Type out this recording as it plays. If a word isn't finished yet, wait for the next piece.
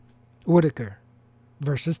Whitaker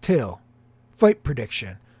versus Till. Fight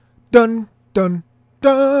prediction. Dun, dun,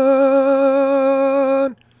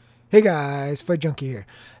 dun! Hey guys, Fight Junkie here.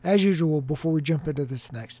 As usual, before we jump into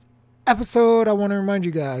this next episode, I want to remind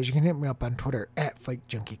you guys, you can hit me up on Twitter at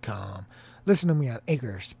FightJunkieCom. Listen to me on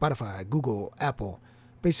Anchor, Spotify, Google, Apple,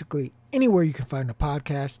 basically anywhere you can find a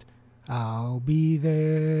podcast, I'll be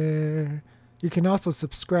there. You can also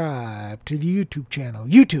subscribe to the YouTube channel,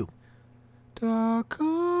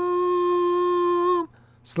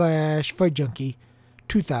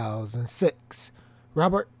 youtube.com/FightJunkie2006.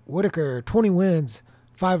 Robert Whitaker, 20 wins,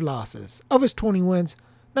 5 losses. Of his 20 wins,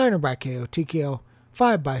 9 are by KO, TKO,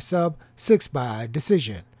 5 by sub, 6 by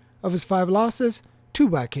decision. Of his 5 losses, 2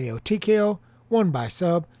 by KO, TKO, 1 by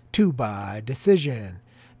sub, 2 by decision.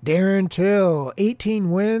 Darren Till,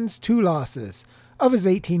 18 wins, 2 losses. Of his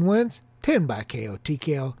 18 wins, 10 by KO,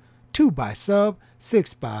 TKO, 2 by sub,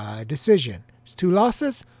 6 by decision. His 2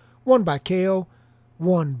 losses, 1 by KO,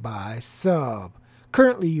 1 by sub.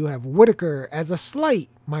 Currently, you have Whitaker as a slight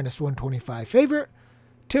 -125 favorite.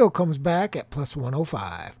 Till comes back at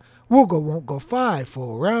 +105. Will Go Won't Go 5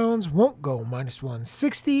 full rounds. Won't Go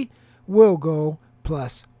 -160. Will Go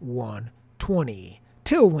 +120.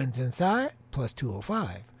 Till wins inside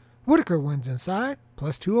 +205. Whitaker wins inside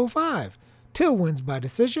 +205. Till wins by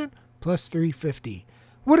decision +350.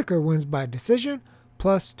 Whitaker wins by decision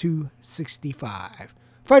 +265.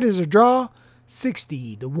 Fight is a draw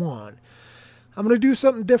 60-1. I'm going to do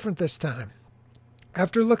something different this time.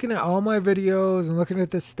 After looking at all my videos and looking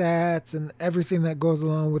at the stats and everything that goes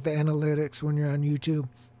along with the analytics when you're on YouTube,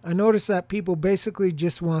 I noticed that people basically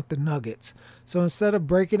just want the nuggets. So instead of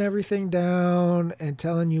breaking everything down and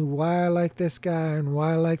telling you why I like this guy and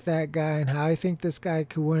why I like that guy and how I think this guy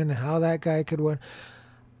could win and how that guy could win,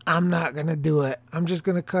 I'm not going to do it. I'm just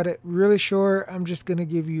going to cut it really short. I'm just going to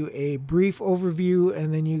give you a brief overview,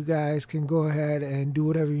 and then you guys can go ahead and do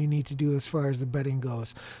whatever you need to do as far as the betting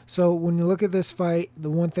goes. So when you look at this fight, the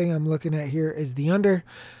one thing I'm looking at here is the under.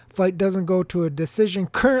 Fight doesn't go to a decision.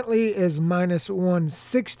 Currently is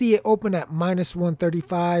 -160. It opened at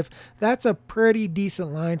 -135. That's a pretty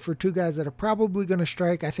decent line for two guys that are probably going to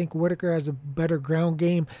strike. I think Whitaker has a better ground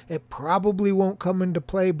game. It probably won't come into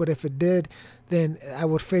play, but if it did, then I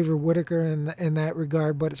would favor Whitaker in that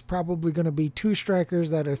regard. But it's probably going to be two strikers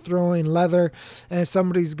that are throwing leather, and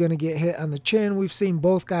somebody's going to get hit on the chin. We've seen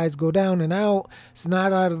both guys go down and out. It's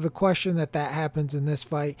not out of the question that happens in this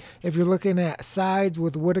fight. If you're looking at sides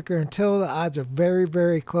with Whitaker and Till, the odds are very,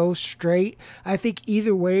 very close, straight. I think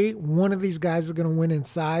either way, one of these guys is going to win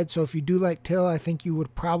inside. So if you do like Till, I think you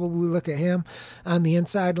would probably look at him on the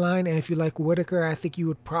inside line. And if you like Whitaker, I think you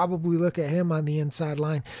would probably look at him on the inside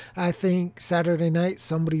line. I think Saturday night,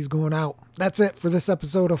 somebody's going out. That's it for this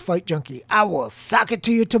episode of Fight Junkie. I will sock it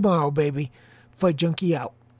to you tomorrow, baby. Fight Junkie out.